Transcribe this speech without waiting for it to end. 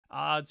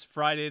It's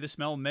Friday. The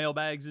smell of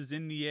mailbags is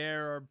in the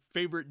air. Our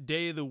favorite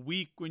day of the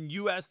week when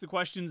you ask the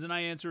questions and I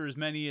answer as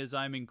many as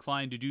I'm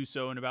inclined to do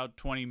so in about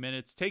 20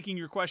 minutes. Taking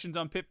your questions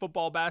on Pitt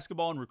football,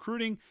 basketball, and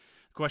recruiting.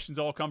 The questions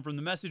all come from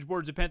the message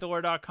boards at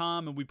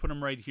Panther-Lair.com, and we put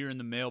them right here in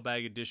the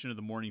mailbag edition of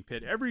the Morning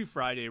Pitt every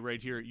Friday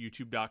right here at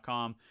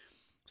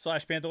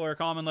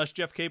youtube.com/Panther-Lair.com. Unless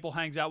Jeff Capel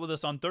hangs out with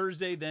us on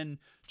Thursday, then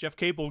Jeff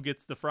Capel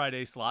gets the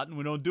Friday slot and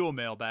we don't do a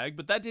mailbag.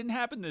 But that didn't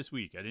happen this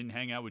week. I didn't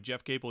hang out with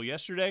Jeff Capel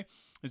yesterday,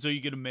 and so you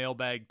get a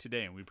mailbag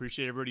today. And we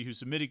appreciate everybody who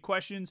submitted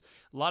questions.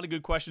 A lot of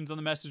good questions on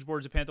the message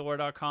boards at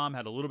Panther-Lair.com.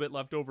 Had a little bit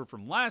left over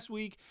from last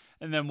week,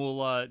 and then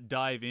we'll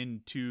dive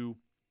into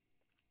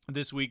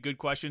this week. Good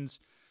questions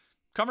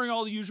covering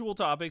all the usual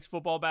topics,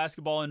 football,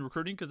 basketball, and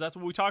recruiting, because that's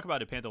what we talk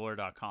about at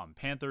Panther-Lair.com.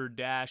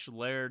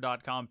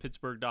 Panther-Lair.com,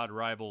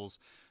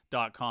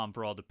 Pittsburgh.rivals.com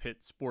for all the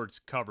Pitt sports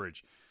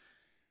coverage.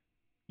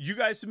 You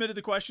guys submitted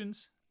the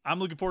questions. I'm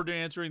looking forward to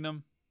answering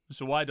them.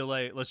 So why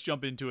delay? Let's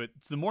jump into it.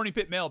 It's the Morning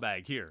Pitt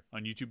Mailbag here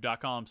on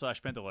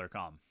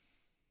youtube.com/Panther-Lair.com.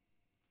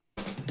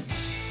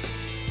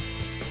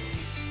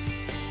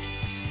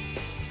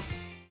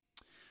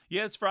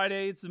 Yeah, it's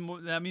Friday.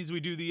 That means we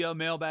do the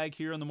mailbag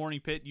here on the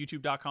Morning Pitt,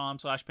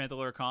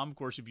 youtube.com/Panther-Lair.com. Of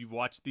course, if you've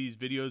watched these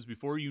videos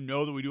before, you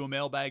know that we do a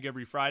mailbag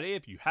every Friday.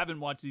 If you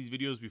haven't watched these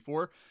videos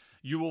before,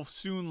 you will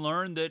soon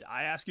learn that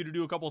I ask you to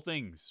do a couple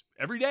things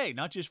every day,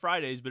 not just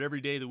Fridays, but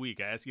every day of the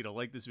week. I ask you to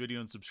like this video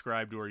and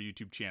subscribe to our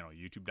YouTube channel,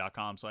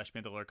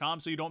 youtube.com/Panther-Lair.com,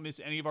 so you don't miss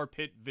any of our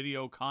Pitt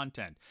video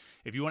content.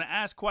 If you want to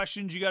ask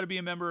questions, you got to be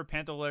a member of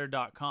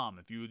Panther-Lair.com.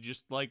 If you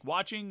just like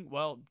watching,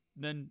 well,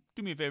 then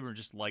do me a favor and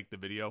just like the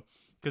video,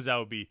 because that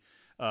would be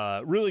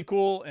really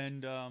cool,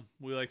 and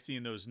we like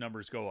seeing those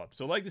numbers go up.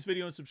 So like this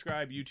video and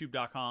subscribe,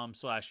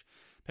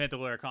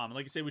 youtube.com/Panther-Lair.com. And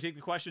like I say, we take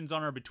the questions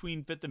on our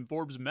Between Fifth and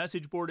Forbes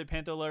message board at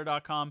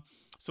Panther-Lair.com.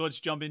 So let's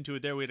jump into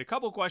it there. We had a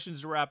couple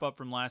questions to wrap up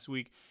from last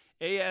week.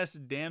 A.S.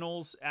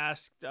 Daniels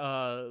asked,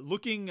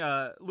 looking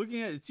at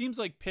it seems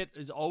like Pitt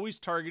is always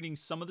targeting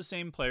some of the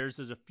same players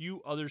as a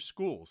few other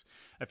schools.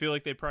 I feel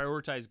like they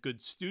prioritize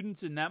good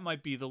students, and that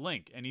might be the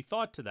link. Any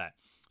thought to that?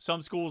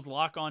 Some schools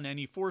lock on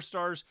any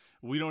 4-stars.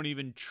 We don't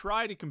even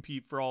try to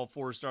compete for all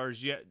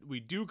 4-stars, yet we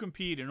do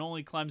compete, and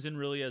only Clemson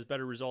really has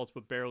better results,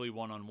 but barely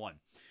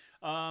one-on-one.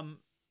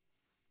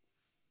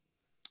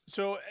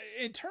 So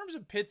in terms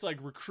of Pitt's like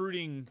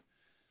recruiting,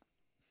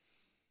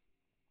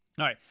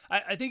 all right,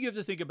 I think you have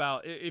to think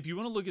about, if you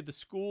want to look at the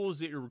schools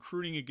that you're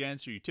recruiting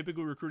against, or you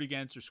typically recruit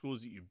against, or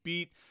schools that you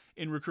beat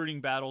in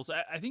recruiting battles,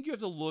 I think you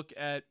have to look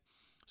at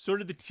sort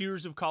of the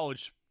tiers of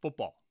college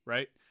football,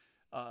 right?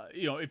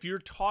 If you're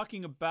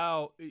talking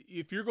about,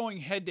 if you're going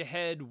head to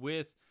head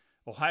with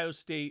Ohio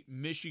State,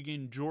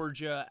 Michigan,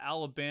 Georgia,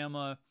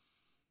 Alabama,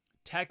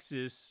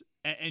 Texas,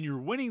 and you're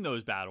winning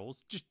those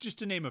battles, just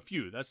to name a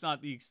few, that's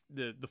not the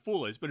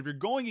full list, but if you're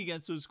going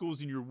against those schools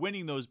and you're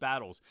winning those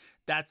battles,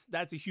 that's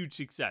a huge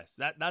success.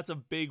 That's a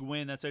big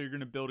win. That's how you're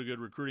going to build a good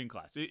recruiting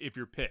class if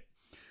you're Pitt.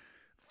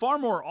 Far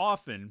more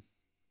often,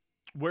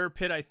 where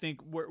Pitt, I think,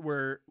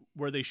 where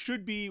they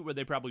should be, where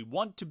they probably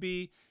want to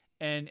be,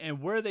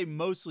 and where they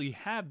mostly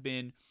have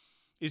been,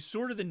 is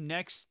sort of the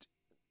next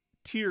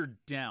tier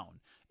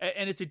down.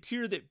 And it's a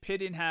tier that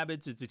Pitt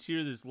inhabits. It's a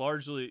tier that's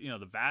largely,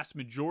 the vast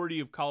majority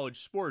of college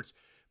sports.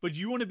 But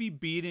you want to be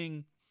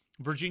beating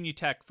Virginia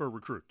Tech for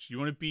recruits. You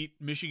want to beat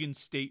Michigan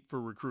State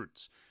for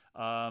recruits.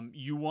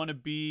 You want to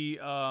be,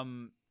 you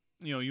want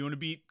to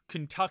beat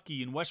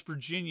Kentucky and West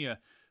Virginia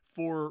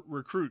for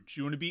recruits.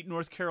 You want to beat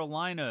North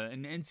Carolina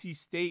and NC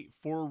State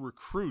for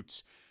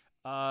recruits.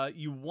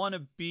 You want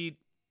to beat,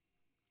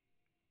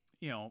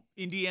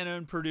 Indiana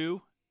and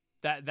Purdue,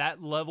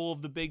 that level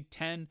of the Big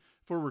Ten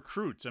for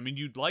recruits. I mean,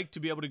 you'd like to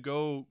be able to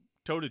go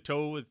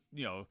toe-to-toe with,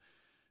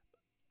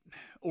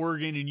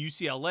 Oregon and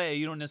UCLA.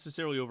 You don't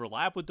necessarily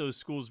overlap with those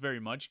schools very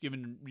much,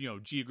 given,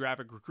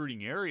 geographic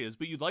recruiting areas,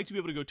 but you'd like to be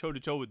able to go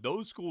toe-to-toe with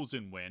those schools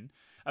and win.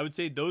 I would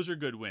say those are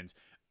good wins.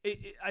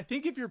 I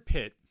think if you're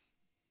Pitt,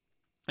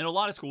 in a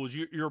lot of schools,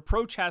 your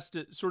approach has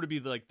to sort of be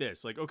like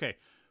this. Like, okay,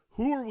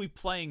 who are we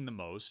playing the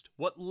most?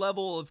 What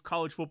level of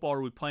college football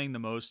are we playing the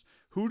most?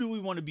 Who do we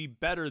want to be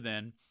better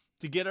than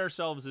to get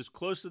ourselves as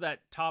close to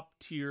that top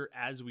tier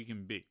as we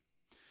can be?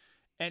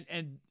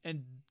 And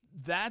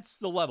that's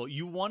the level.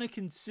 You want to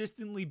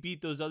consistently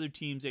beat those other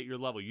teams at your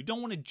level. You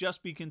don't want to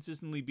just be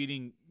consistently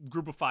beating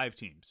group of 5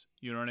 teams.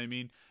 You know what I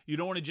mean? You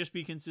don't want to just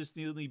be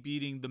consistently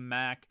beating the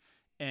MAC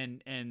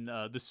and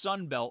the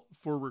Sun Belt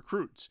for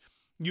recruits.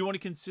 You want to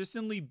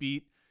consistently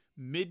beat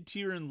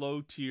mid-tier and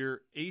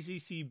low-tier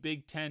ACC,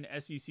 Big Ten,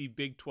 SEC,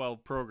 Big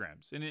 12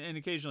 programs, and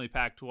occasionally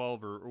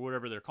Pac-12 or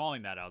whatever they're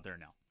calling that out there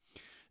now.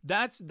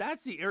 That's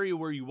the area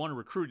where you want to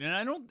recruit,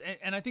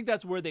 and I think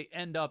that's where they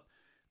end up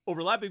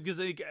overlapping, because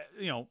they,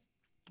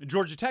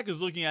 Georgia Tech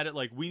is looking at it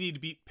like, we need to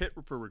beat Pitt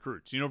for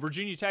recruits.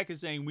 Virginia Tech is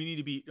saying we need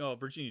to beat. Oh,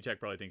 Virginia Tech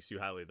probably thinks too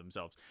highly of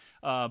themselves.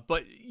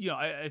 But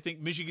I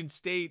think Michigan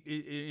State,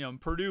 and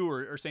Purdue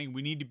are saying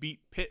we need to beat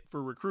Pitt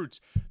for recruits.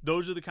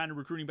 Those are the kind of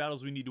recruiting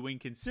battles we need to win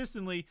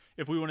consistently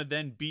if we want to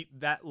then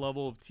beat that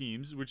level of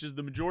teams, which is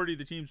the majority of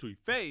the teams we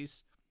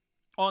face,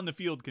 on the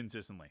field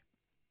consistently.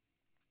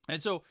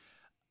 And so,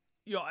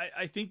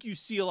 I think you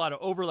see a lot of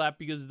overlap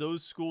because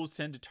those schools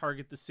tend to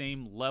target the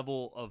same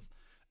level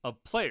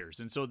of players.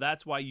 And so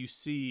that's why you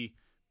see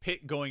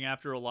Pitt going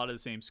after a lot of the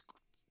same,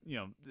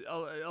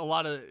 a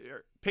lot of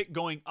Pitt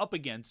going up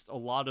against a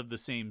lot of the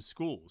same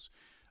schools.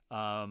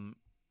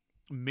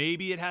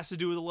 Maybe it has to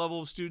do with the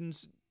level of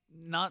students.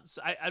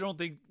 I don't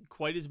think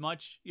quite as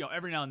much.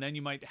 Every now and then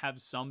you might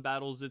have some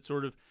battles that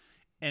sort of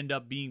end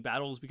up being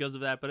battles because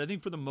of that. But I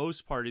think for the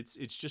most part, it's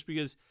just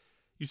because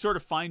you sort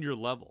of find your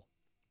level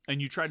and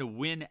you try to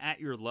win at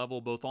your level,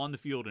 both on the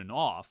field and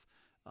off.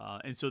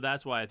 And so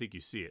that's why I think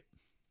you see it.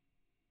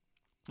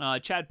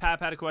 Chad Papp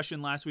had a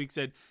question last week,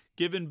 said,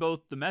 given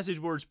both the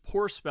message board's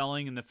poor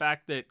spelling and the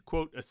fact that,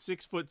 quote, a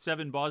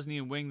 6'7"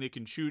 Bosnian wing that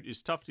can shoot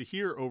is tough to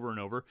hear over and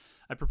over,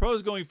 I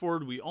propose going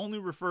forward we only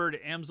refer to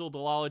Amzil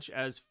Dalic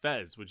as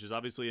Fez, which is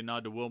obviously a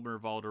nod to Wilmer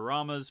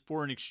Valderrama's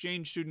foreign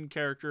exchange student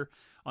character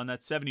on that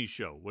 70s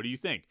show. What do you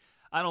think?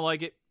 I don't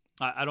like it.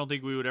 I don't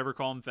think we would ever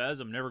call him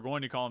Fez. I'm never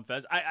going to call him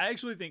Fez. I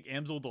actually think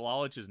Amzil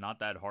Dalic is not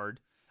that hard.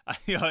 I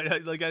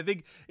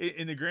think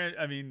in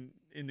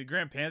the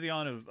grand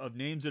pantheon of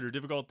names that are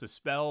difficult to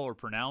spell or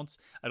pronounce,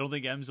 I don't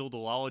think Amzil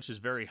Dalic is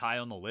very high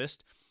on the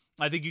list.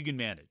 I think you can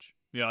manage.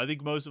 I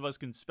think most of us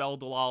can spell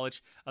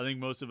Dalic. I think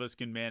most of us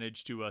can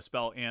manage to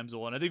spell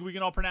Amzil, and I think we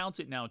can all pronounce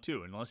it now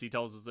too, unless he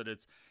tells us that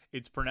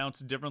it's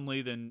pronounced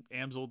differently than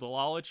Amzil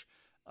Dalic.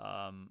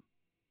 I'm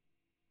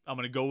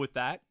going to go with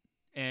that,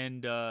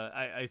 and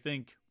I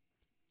think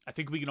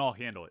we can all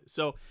handle it.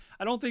 So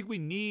I don't think we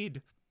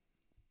need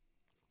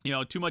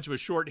too much of a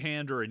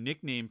shorthand or a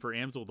nickname for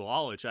Amzil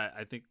Dalic.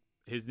 I think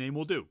his name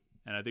will do,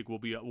 and I think we'll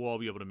all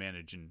be able to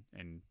manage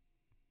and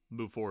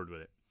move forward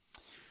with it.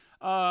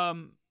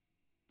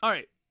 All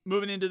right,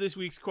 moving into this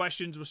week's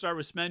questions, we'll start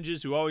with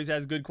Smenges, who always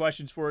has good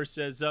questions for us.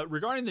 Says,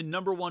 regarding the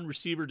number one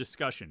receiver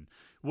discussion,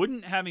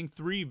 wouldn't having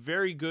 3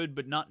 very good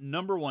but not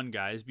number one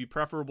guys be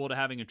preferable to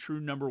having a true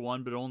number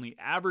one but only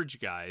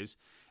average guys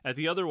at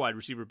the other wide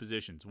receiver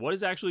positions? What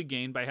is actually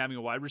gained by having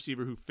a wide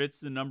receiver who fits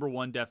the number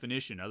one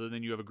definition, other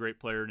than you have a great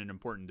player in an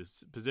important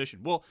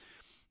position? Well,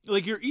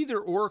 like your either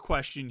or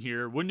question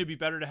here, wouldn't it be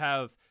better to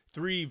have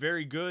 3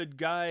 very good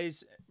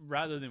guys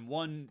rather than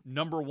one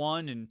number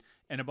one and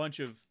a bunch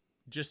of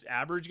just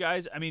average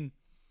guys? I mean,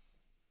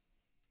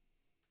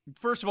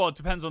 first of all, it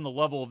depends on the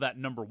level of that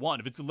number one.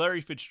 If it's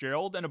Larry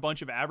Fitzgerald and a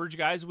bunch of average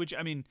guys, which,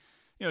 I mean,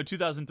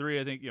 2003,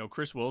 I think,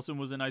 Chris Wilson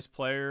was a nice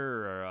player,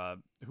 or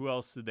who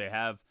else did they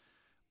have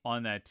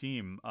on that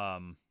team?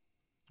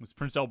 Was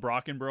Princell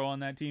Brockenbrough on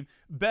that team?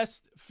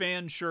 Best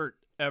fan shirt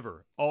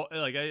ever.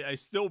 I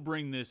still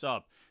bring this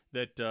up,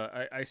 that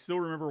I still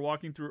remember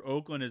walking through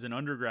Oakland as an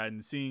undergrad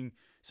and seeing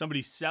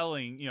somebody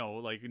selling,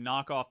 like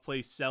knockoff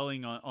place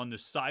selling on the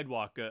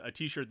sidewalk a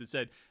t-shirt that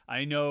said,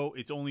 I know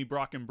it's only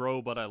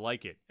Brockenbrough, but I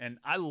like it. And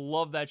I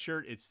love that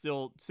shirt. It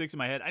still sticks in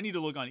my head. I need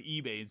to look on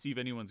eBay and see if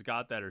anyone's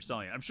got that or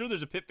selling it. I'm sure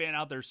there's a Pitt fan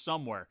out there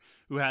somewhere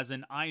who has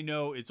an I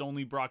know it's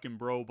only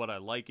Brockenbrough, but I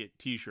like it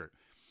t-shirt.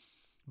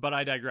 But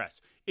I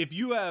digress. If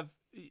you have,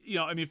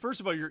 first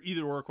of all, your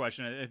either or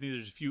question, I think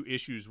there's a few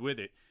issues with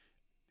it.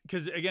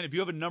 Because, again, if you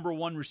have a number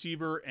one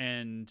receiver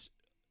and,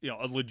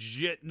 a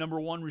legit number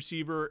one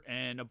receiver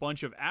and a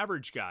bunch of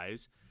average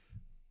guys,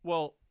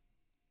 well,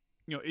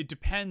 it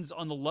depends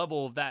on the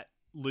level of that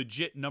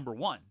legit number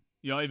one.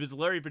 If it's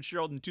Larry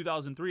Fitzgerald in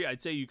 2003,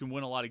 I'd say you can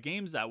win a lot of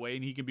games that way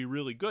and he can be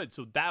really good.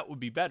 So that would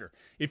be better.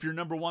 If your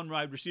number one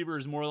wide receiver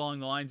is more along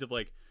the lines of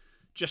like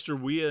Jester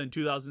Weah in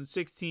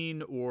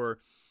 2016 or,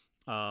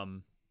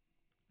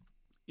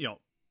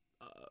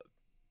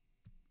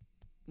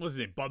 what's his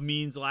name, Bub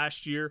Means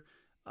last year,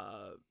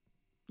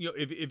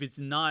 if it's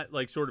not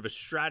like sort of a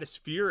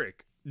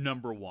stratospheric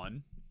number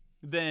one,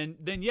 then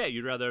yeah,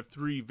 you'd rather have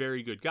 3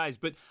 very good guys.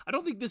 But I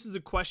don't think this is a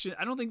question.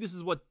 I don't think this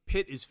is what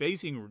Pitt is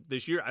facing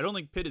this year. I don't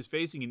think Pitt is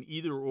facing an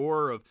either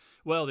or of,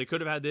 well, they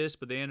could have had this,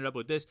 but they ended up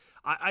with this.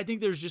 I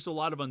think there's just a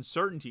lot of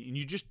uncertainty, and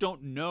you just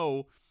don't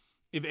know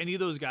if any of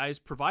those guys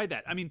provide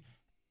that. I mean,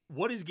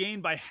 what is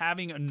gained by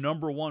having a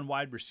number one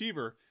wide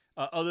receiver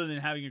other than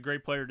having a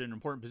great player at an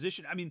important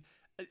position? I mean,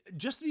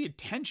 just the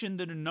attention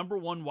that a number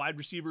one wide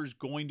receiver is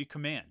going to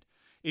command.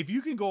 If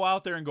you can go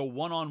out there and go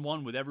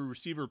one-on-one with every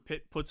receiver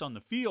Pitt puts on the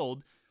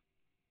field,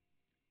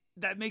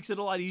 that makes it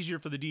a lot easier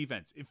for the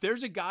defense. If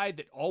there's a guy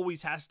that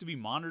always has to be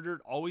monitored,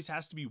 always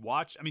has to be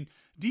watched, I mean,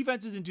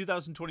 defenses in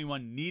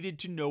 2021 needed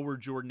to know where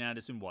Jordan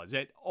Addison was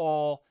at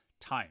all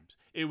times.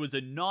 It was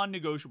a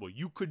non-negotiable.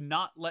 You could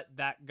not let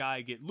that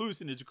guy get loose.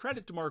 And as a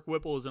credit to Mark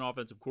Whipple as an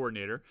offensive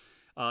coordinator,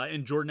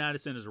 and Jordan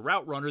Addison as a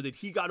route runner, that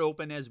he got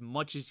open as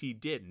much as he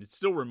did. And it's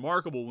still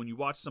remarkable when you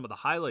watch some of the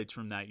highlights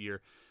from that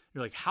year.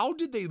 You're like, how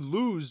did they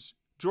lose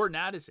Jordan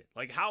Addison?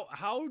 Like,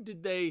 how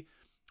did the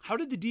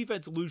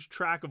defense lose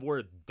track of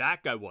where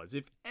that guy was?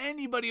 If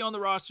anybody on the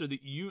roster that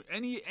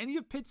any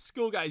of Pitt's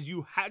skill guys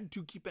you had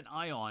to keep an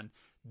eye on,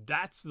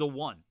 that's the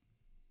one.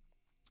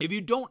 If you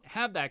don't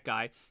have that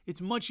guy,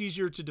 it's much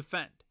easier to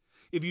defend.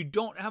 if you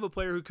don't have a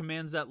player who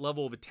commands that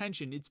level of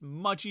attention, it's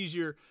much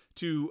easier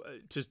to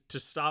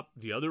stop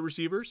the other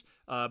receivers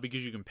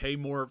because you can pay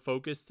more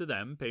focus to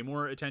them, pay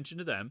more attention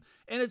to them,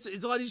 and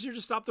it's a lot easier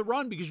to stop the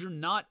run because you're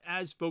not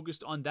as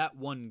focused on that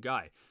one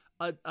guy.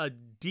 A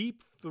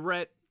deep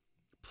threat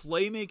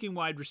playmaking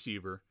wide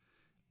receiver,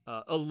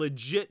 a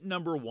legit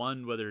number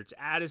one, whether it's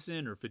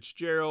Addison or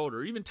Fitzgerald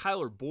or even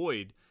Tyler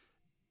Boyd,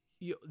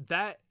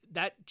 that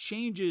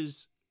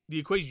changes the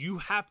equation. You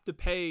have to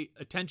pay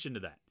attention to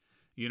that.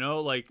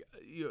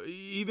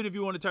 Even if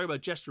you want to talk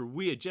about Jester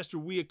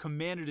Weah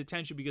commanded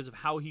attention because of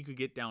how he could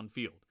get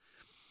downfield.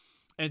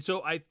 And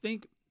so I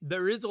think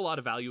there is a lot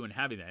of value in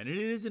having that. And it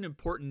is an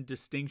important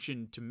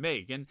distinction to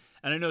make. And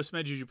I know,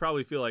 Smedges, you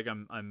probably feel like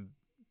I'm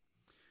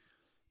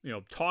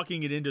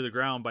talking it into the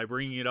ground by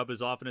bringing it up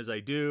as often as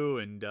I do.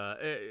 And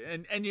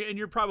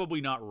you're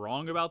probably not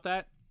wrong about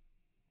that.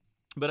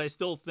 But I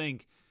still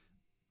think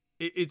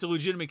it's a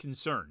legitimate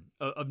concern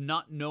of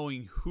not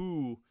knowing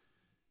who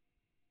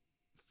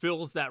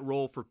fills that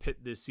role for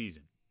Pitt this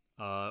season,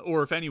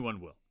 or if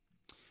anyone will.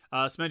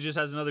 Smedges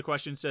has another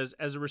question, says,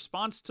 as a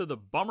response to the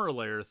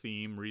Bummer-Lair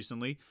theme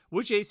recently,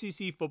 which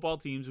ACC football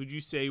teams would you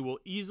say will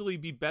easily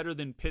be better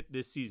than Pitt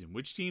this season?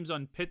 Which teams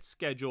on Pitt's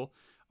schedule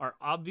are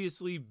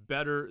obviously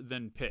better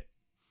than Pitt?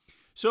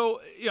 So,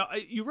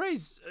 you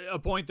raise a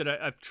point that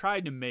I've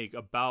tried to make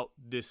about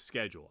this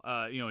schedule.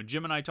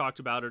 Jim and I talked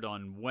about it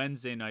on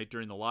Wednesday night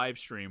during the live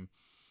stream.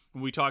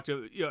 When we talked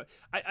to,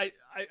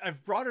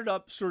 I've brought it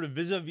up sort of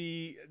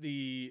vis-a-vis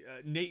the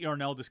Nate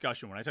Yarnell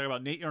discussion. When I talk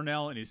about Nate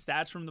Yarnell and his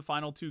stats from the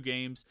final two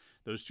games,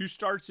 those two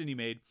starts that he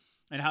made,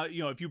 and how,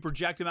 if you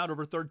project him out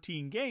over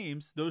 13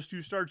 games, those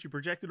two starts you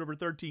projected over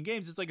 13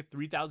 games, it's like a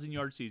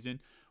 3,000-yard season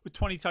with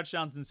 20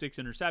 touchdowns and 6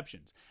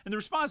 interceptions. And the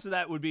response to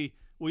that would be,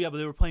 well, yeah, but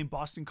they were playing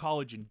Boston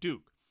College and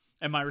Duke.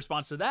 And my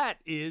response to that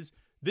is,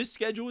 this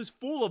schedule is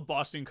full of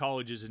Boston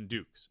Colleges and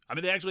Dukes. I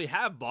mean, they actually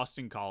have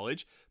Boston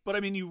College, but I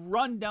mean, you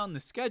run down the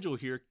schedule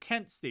here,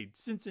 Kent State,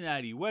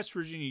 Cincinnati, West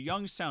Virginia,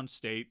 Youngstown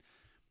State.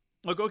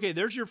 Like, okay,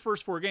 there's your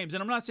first 4 games.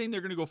 And I'm not saying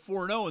they're going to go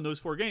 4-0 in those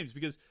 4 games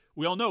because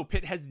we all know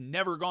Pitt has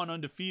never gone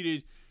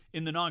undefeated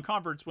in the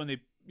non-conference when they,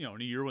 in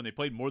a year when they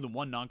played more than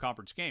one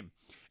non-conference game.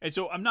 And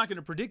so I'm not going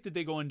to predict that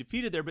they go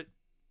undefeated there, but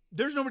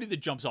there's nobody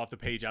that jumps off the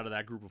page out of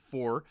that group of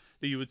 4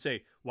 that you would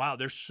say, wow,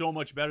 they're so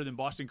much better than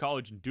Boston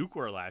College and Duke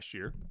were last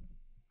year.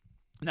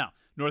 Now,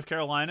 North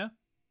Carolina,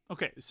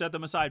 okay, set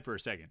them aside for a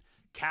second.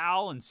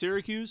 Cal and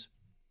Syracuse,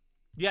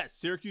 yes,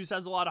 Syracuse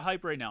has a lot of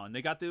hype right now, and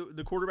they got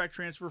the quarterback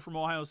transfer from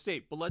Ohio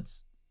State. But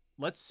let's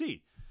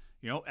see.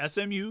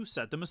 SMU,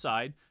 set them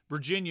aside.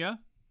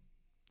 Virginia,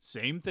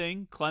 same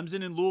thing.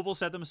 Clemson and Louisville,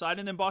 set them aside.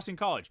 And then Boston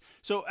College.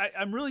 So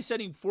I'm really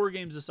setting 4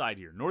 games aside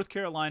here. North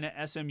Carolina,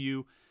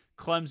 SMU,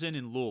 Clemson,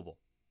 and Louisville.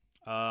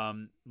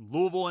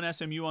 Louisville and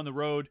SMU on the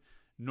road.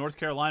 North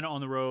Carolina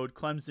on the road.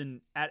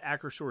 Clemson at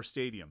Acrisure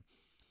Stadium.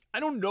 I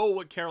don't know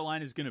what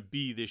Carolina is going to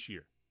be this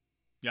year.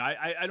 Yeah,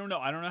 I don't know.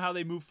 I don't know how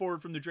they move forward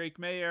from the Drake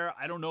May era.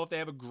 I don't know if they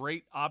have a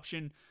great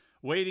option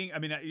waiting. I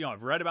mean,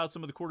 I've read about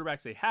some of the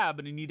quarterbacks they have,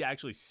 but I need to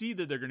actually see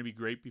that they're going to be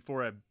great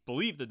before I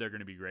believe that they're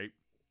going to be great.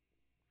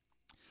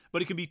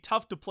 But it can be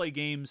tough to play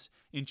games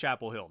in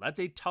Chapel Hill. That's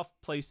a tough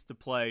place to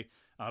play.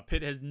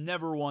 Pitt has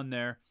never won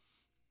there,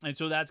 and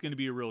so that's going to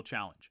be a real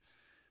challenge.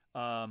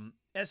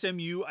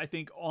 SMU, I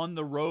think on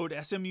the road,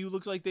 SMU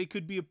looks like they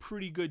could be a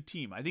pretty good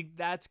team. I think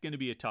that's going to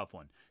be a tough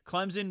one.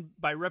 Clemson,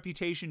 by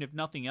reputation, if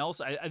nothing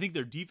else, I think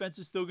their defense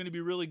is still going to be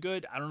really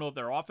good. I don't know if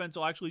their offense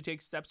will actually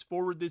take steps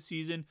forward this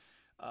season.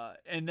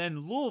 And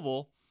then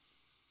Louisville,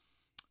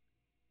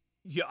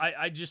 yeah,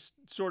 I just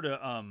sort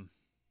of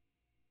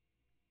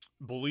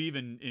believe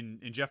in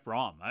Jeff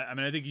Brom. I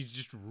mean, I think he's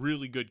just a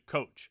really good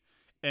coach.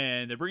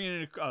 And they're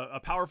bringing in a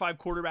Power 5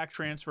 quarterback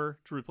transfer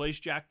to replace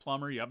Jack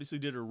Plummer. He obviously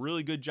did a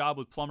really good job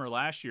with Plummer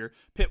last year.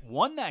 Pitt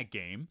won that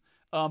game,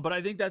 but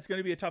I think that's going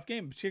to be a tough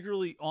game,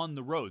 particularly on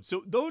the road.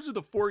 So those are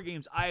the 4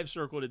 games I have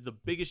circled as the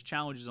biggest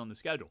challenges on the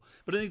schedule.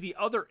 But I think the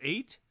other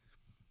 8,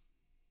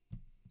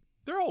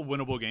 they're all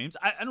winnable games.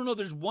 I don't know.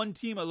 There's one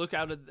team I look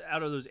out of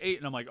those 8,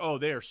 and I'm like, oh,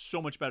 they are so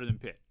much better than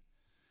Pitt.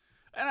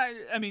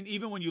 And I mean,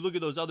 even when you look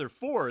at those other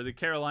 4, the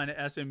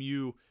Carolina,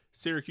 SMU,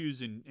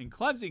 Syracuse, and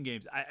Clemson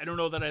games, I don't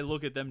know that I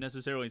look at them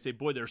necessarily and say,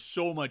 boy, they're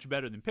so much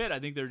better than Pitt. I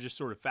think they're just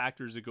sort of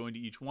factors that go into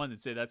each one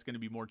that say that's going to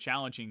be more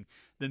challenging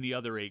than the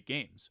other 8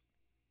 games.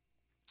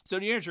 So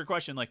to answer your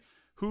question, like,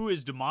 who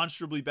is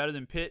demonstrably better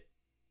than Pitt?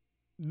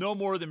 No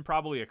more than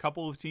probably a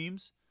couple of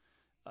teams.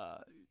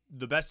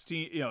 The best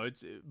team,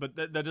 but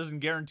that doesn't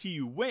guarantee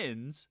you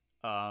wins.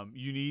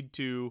 You need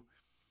to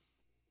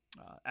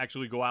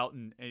actually go out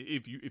and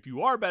if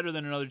you are better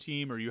than another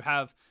team or you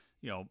have,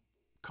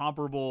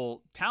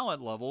 comparable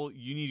talent level,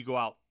 you need to go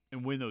out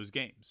and win those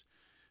games.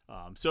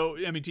 So,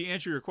 I mean, to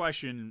answer your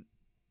question,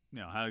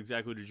 how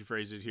exactly did you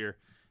phrase it here?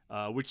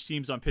 Which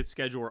teams on Pitt's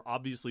schedule are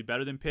obviously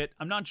better than Pitt?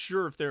 I'm not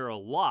sure if there are a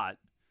lot.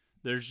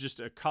 There's just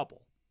a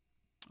couple.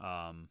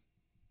 And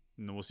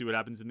then we'll see what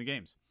happens in the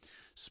games.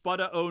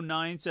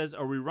 Spudda09 says,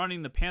 are we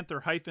running the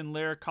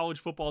Panther-Lair College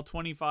Football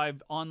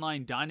 25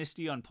 online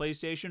dynasty on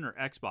PlayStation or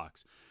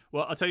Xbox?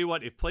 Well, I'll tell you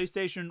what, if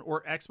PlayStation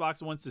or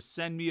Xbox wants to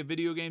send me a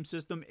video game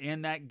system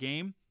and that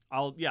game,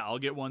 I'll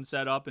get one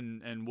set up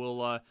and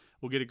we'll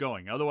get it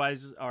going.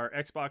 Otherwise, our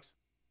Xbox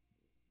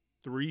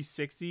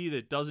 360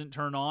 that doesn't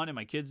turn on and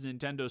my kid's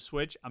Nintendo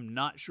Switch, I'm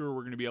not sure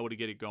we're going to be able to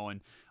get it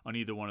going on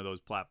either one of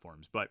those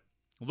platforms. But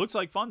it looks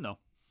like fun, though.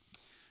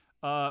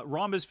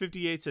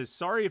 Rhombus58 says,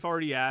 sorry if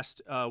already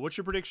asked, what's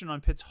your prediction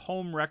on Pitt's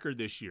home record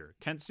this year?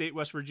 Kent State,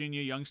 West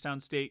Virginia, Youngstown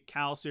State,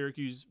 Cal,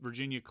 Syracuse,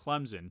 Virginia,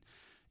 Clemson.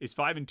 Is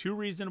 5-2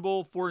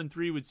 reasonable?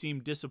 4-3 would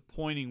seem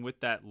disappointing with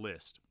that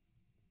list.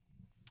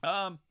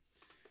 All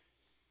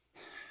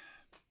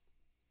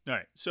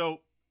right,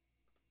 so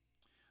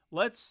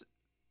let's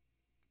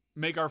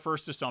make our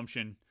first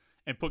assumption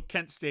and put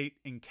Kent State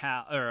and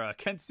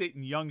Kent State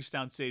and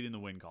Youngstown State in the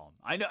win column.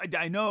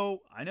 I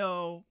know.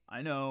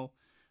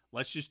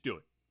 Let's just do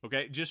it.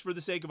 Okay, just for the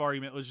sake of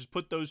argument, let's just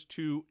put those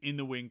two in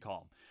the win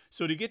column.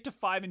 So to get to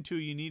 5-2,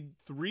 you need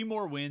 3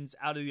 more wins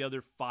out of the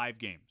other 5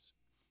 games.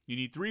 You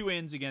need 3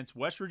 wins against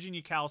West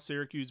Virginia, Cal,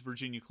 Syracuse,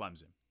 Virginia,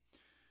 Clemson.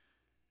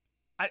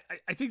 I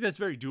think that's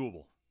very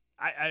doable.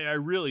 I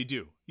really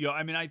do.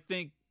 I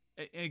think,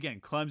 again,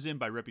 Clemson,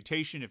 by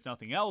reputation, if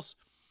nothing else,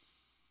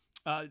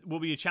 will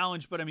be a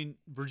challenge. But,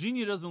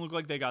 Virginia doesn't look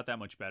like they got that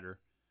much better.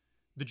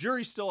 The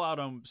jury's still out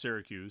on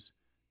Syracuse.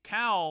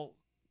 Cal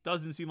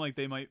doesn't seem like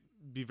they might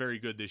be very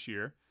good this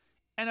year.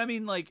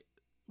 And,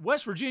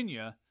 West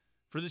Virginia,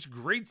 for this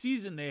great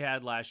season they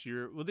had last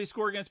year, will they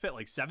score against Pitt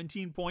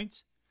 17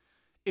 points?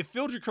 If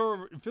Phil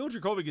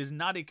Dracovic is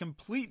not a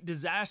complete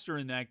disaster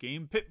in that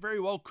game, Pitt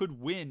very well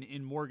could win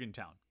in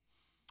Morgantown.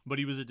 But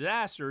he was a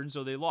disaster, and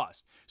so they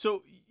lost.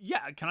 So,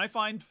 yeah, can I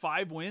find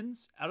 5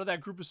 wins out of that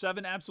group of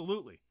 7?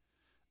 Absolutely.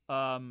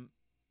 And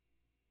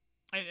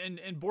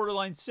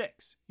borderline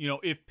 6,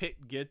 if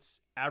Pitt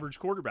gets average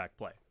quarterback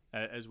play,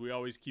 as we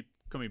always keep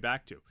coming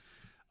back to.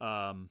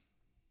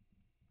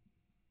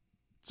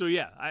 So,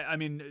 yeah,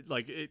 am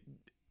I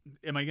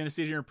going to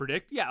sit here and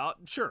predict? Yeah,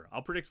 sure.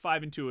 I'll predict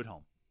 5-2 at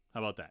home. How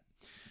about that?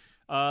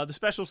 The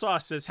Special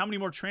Sauce says, how many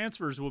more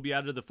transfers will be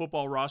added to the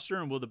football roster,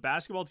 and will the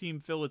basketball team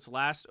fill its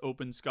last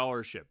open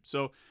scholarship?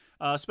 So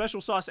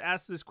Special Sauce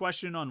asked this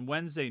question on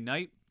Wednesday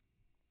night.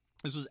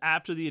 This was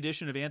after the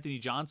addition of Anthony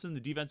Johnson, the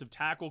defensive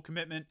tackle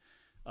commitment.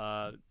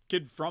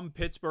 Kid from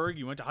Pittsburgh.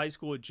 He went to high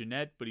school at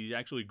Jeannette, but he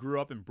actually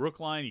grew up in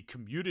Brookline. He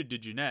commuted to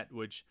Jeannette,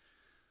 which,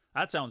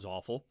 that sounds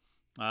awful.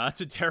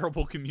 That's a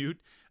terrible commute.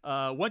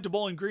 Went to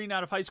Bowling Green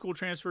out of high school,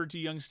 transferred to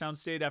Youngstown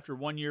State after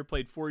 1 year,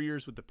 played 4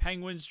 years with the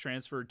Penguins,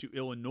 transferred to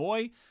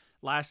Illinois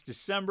last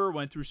December,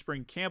 went through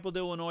spring camp with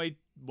Illinois,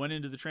 went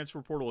into the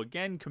transfer portal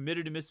again,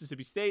 committed to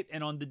Mississippi State,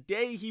 and on the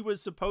day he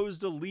was supposed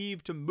to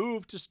leave to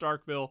move to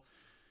Starkville,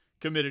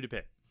 committed to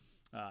Pitt.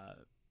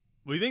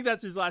 We think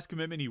that's his last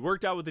commitment. He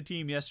worked out with the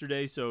team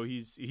yesterday, so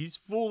he's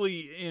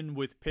fully in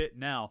with Pitt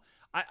now.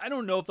 I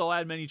don't know if they'll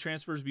add many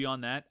transfers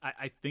beyond that.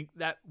 I think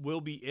that will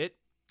be it,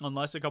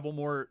 unless a couple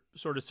more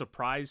sort of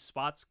surprise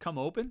spots come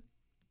open.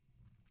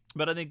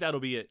 But I think that'll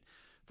be it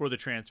for the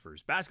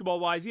transfers.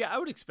 Basketball-wise, yeah, I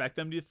would expect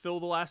them to fill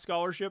the last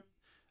scholarship.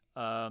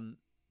 Probably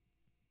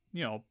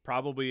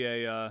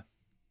a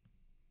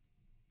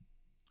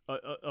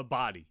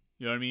body.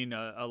 You know what I mean?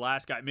 A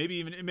last guy.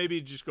 Maybe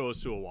it just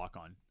goes to a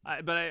walk-on.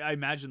 But I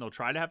imagine they'll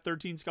try to have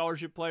 13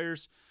 scholarship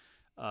players.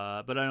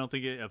 But I don't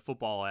think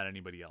football will add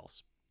anybody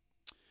else.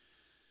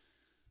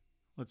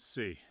 Let's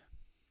see.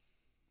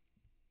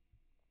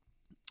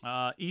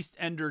 East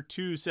Ender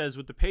 2 says,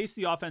 with the pace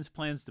the offense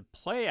plans to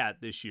play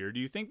at this year, do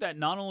you think that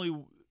not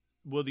only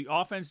will the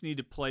offense need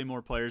to play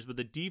more players, but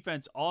the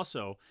defense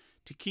also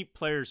to keep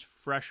players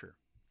fresher?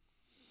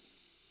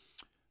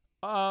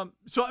 I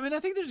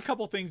think there's a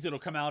couple things that'll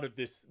come out of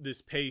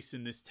this pace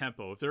and this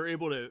tempo if they're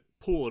able to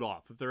pull it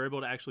off, if they're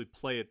able to actually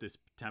play at this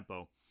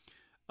tempo.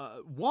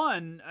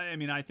 One,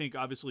 I think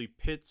obviously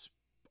Pitt's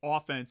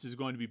offense is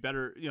going to be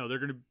better. They're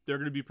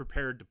going to be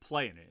prepared to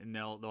play in it, and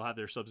they'll have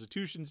their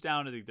substitutions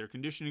down. I think their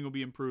conditioning will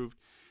be improved.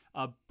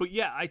 But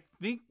yeah, I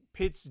think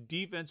Pitt's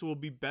defense will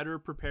be better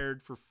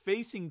prepared for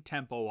facing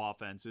tempo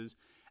offenses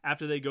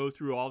after they go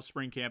through all of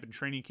spring camp and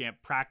training camp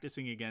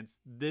practicing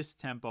against this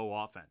tempo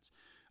offense.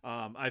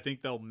 I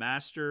think they'll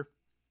master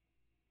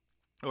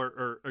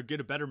or get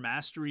a better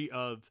mastery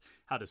of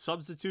how to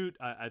substitute.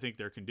 I think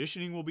their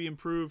conditioning will be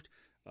improved.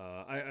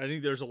 I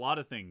think there's a lot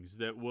of things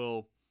that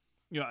will,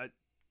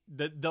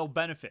 that they'll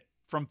benefit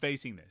from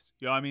facing this.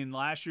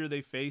 Last year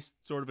they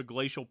faced sort of a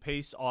glacial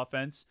pace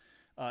offense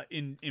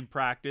in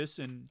practice,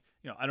 and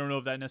I don't know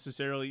if that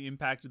necessarily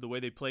impacted the way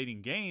they played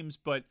in games,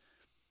 but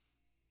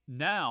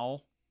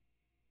now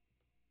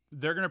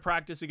they're going to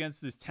practice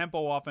against this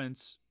tempo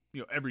offense,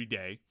 every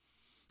day.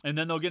 And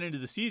then they'll get into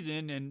the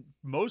season, and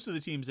most of the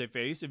teams they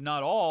face, if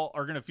not all,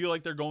 are going to feel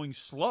like they're going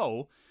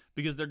slow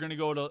because they're going to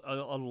go at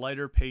a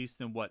lighter pace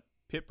than what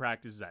Pitt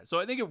practices at. So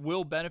I think it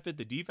will benefit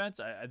the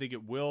defense. I think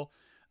it will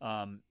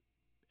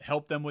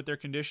help them with their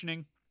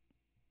conditioning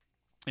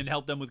and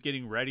help them with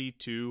getting ready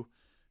to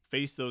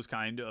face those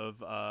kind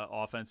of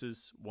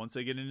offenses once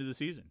they get into the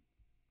season.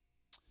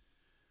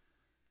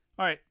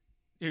 All right.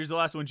 Here's the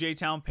last one.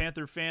 J-Town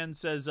Panther fan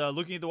says,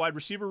 looking at the wide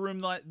receiver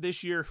room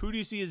this year, who do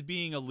you see as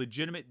being a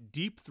legitimate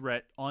deep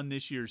threat on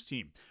this year's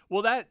team?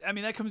 Well, that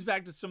comes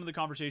back to some of the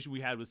conversation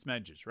we had with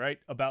Smedges, right?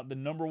 About the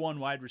number one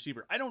wide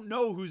receiver. I don't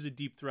know who's a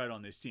deep threat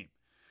on this team.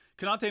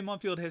 Kanate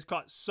Munfield has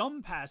caught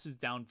some passes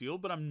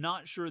downfield, but I'm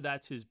not sure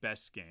that's his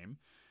best game.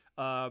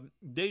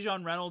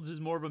 Dejon Reynolds is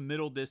more of a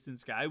middle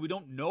distance guy. We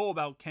don't know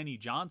about Kenny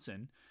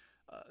Johnson.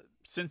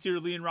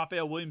 Sincerely and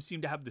Raphael Williams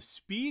seem to have the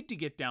speed to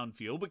get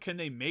downfield, but can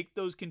they make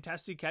those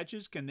contested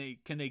catches? Can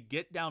they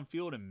get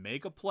downfield and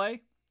make a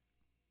play?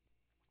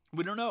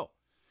 We don't know.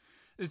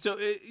 And so,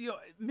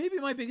 maybe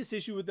my biggest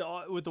issue with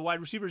the wide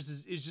receivers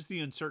is just the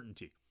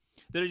uncertainty.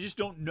 That I just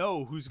don't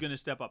know who's going to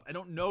step up. I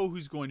don't know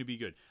who's going to be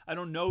good. I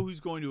don't know who's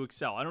going to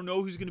excel. I don't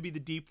know who's going to be the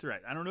deep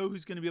threat. I don't know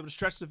who's going to be able to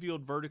stretch the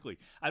field vertically.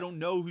 I don't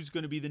know who's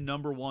going to be the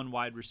number one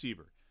wide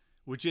receiver,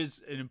 which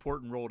is an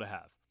important role to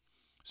have.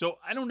 So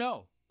I don't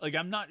know. Like,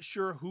 I'm not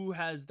sure who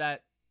has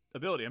that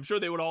ability. I'm sure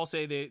they would all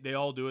say they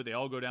all do it. They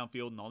all go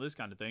downfield and all this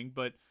kind of thing.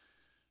 But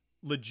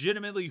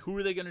legitimately, who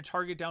are they going to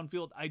target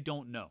downfield? I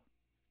don't know.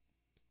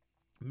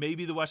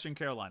 Maybe the Western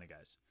Carolina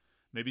guys.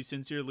 Maybe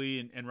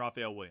Sincerely and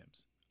Raphael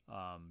Williams.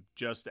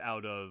 Just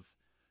out of,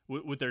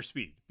 with their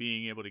speed,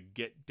 being able to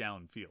get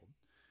downfield.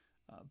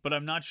 But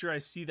I'm not sure I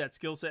see that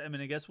skill set. I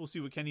mean, I guess we'll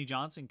see what Kenny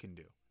Johnson can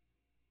do.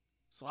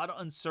 It's a lot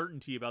of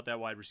uncertainty about that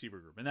wide receiver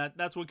group. And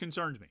that's what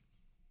concerns me.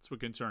 That's what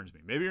concerns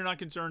me. Maybe you're not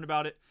concerned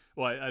about it.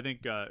 Well, I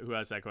think who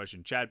asked that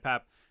question? Chad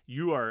Papp,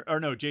 you are, or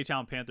no,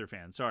 J-Town Panther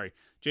fan. Sorry.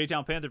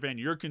 J-Town Panther fan,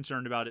 you're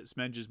concerned about it.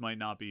 Smedges might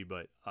not be,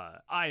 but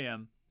I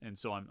am. And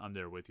so I'm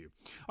there with you.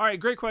 All right,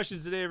 great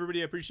questions today,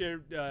 everybody. I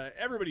appreciate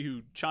everybody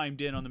who chimed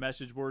in on the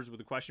message boards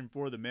with a question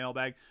for the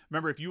mailbag.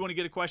 Remember, if you want to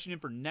get a question in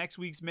for next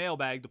week's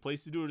mailbag, the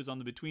place to do it is on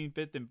the Between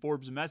Fifth and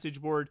Forbes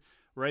message board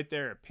right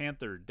there at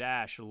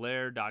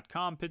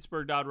Panther-Lair.com,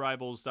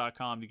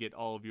 Pittsburgh.rivals.com to get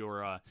all of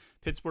your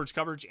Pitt sports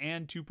coverage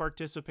and to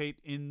participate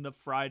in the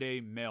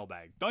Friday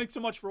mailbag. Thanks so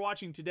much for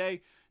watching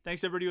today.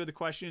 Thanks, everybody, with the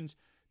questions.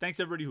 Thanks,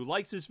 everybody who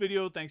likes this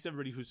video. Thanks,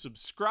 everybody who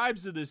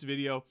subscribes to this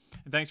video.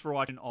 And thanks for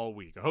watching all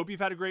week. I hope you've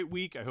had a great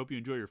week. I hope you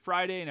enjoy your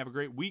Friday and have a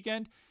great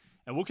weekend.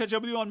 And we'll catch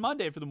up with you on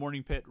Monday for the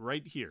Morning Pit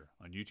right here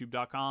on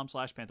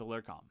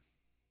youtube.com/Panther-Lair.com.